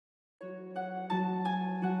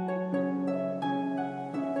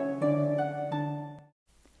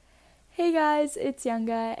Hey guys, it's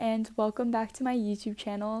Younga and welcome back to my YouTube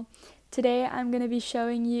channel. Today I'm going to be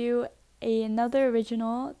showing you another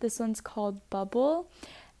original. This one's called Bubble.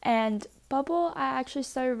 And Bubble I actually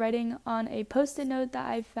started writing on a post-it note that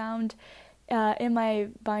I found in my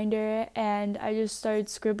binder, and I just started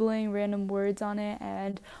scribbling random words on it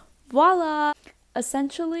and voila!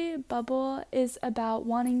 Essentially, Bubble is about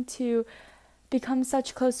wanting to become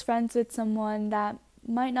such close friends with someone that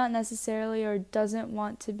might not necessarily or doesn't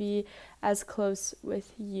want to be as close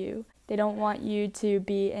with you. They don't want you to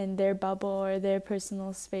be in their bubble or their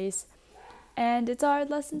personal space, and it's a hard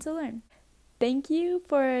lesson to learn. Thank you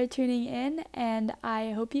for tuning in, and I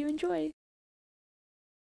hope you enjoy.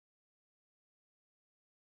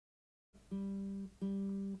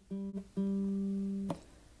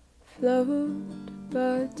 Float,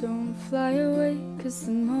 but don't fly away, 'cause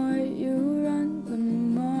the more you run, the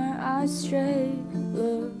more I stray.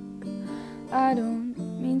 Look, I don't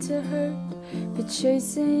mean to hurt, but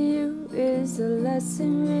chasing you is a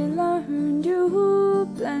lesson we learned. You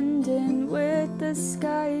blend in with the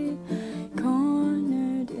sky,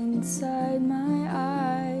 cornered inside my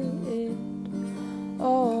eye. It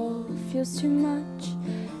all feels too much.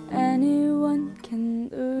 Anyone can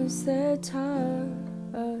lose their touch.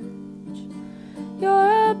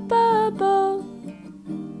 You're a bubble,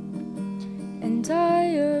 and I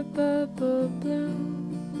bubble blue.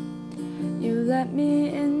 You let me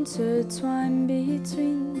intertwine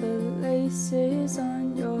between the laces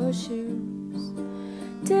on your shoes.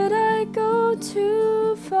 Did I go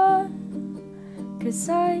too far? 'Cause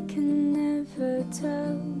I can never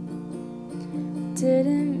tell.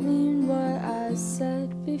 Didn't mean what I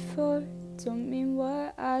said before, don't mean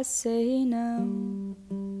what I say now.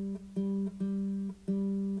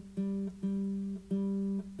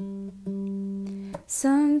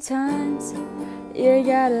 Sometimes you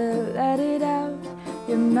gotta let it out.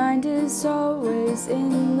 Your mind is always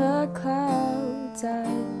in the clouds. I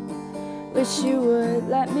wish you would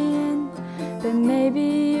let me in, but maybe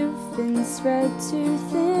you've been spread too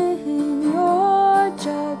thin. You're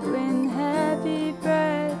juggling heavy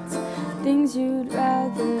breaths, things you'd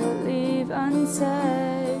rather leave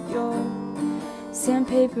unsaid. You're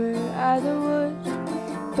sandpaper, either would,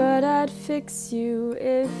 but I'd fix you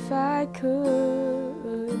if I could.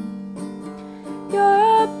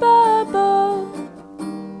 You're a bubble,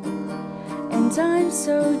 and I'm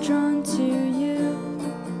so drawn to you.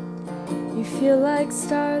 You feel like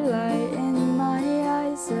starlight in my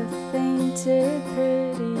eyes, a fainted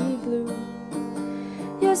pretty blue.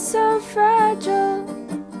 You're so fragile,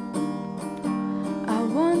 I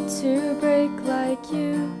want to break like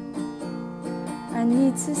you. I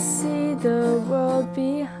need to see the world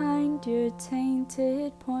behind your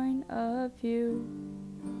tainted point of view.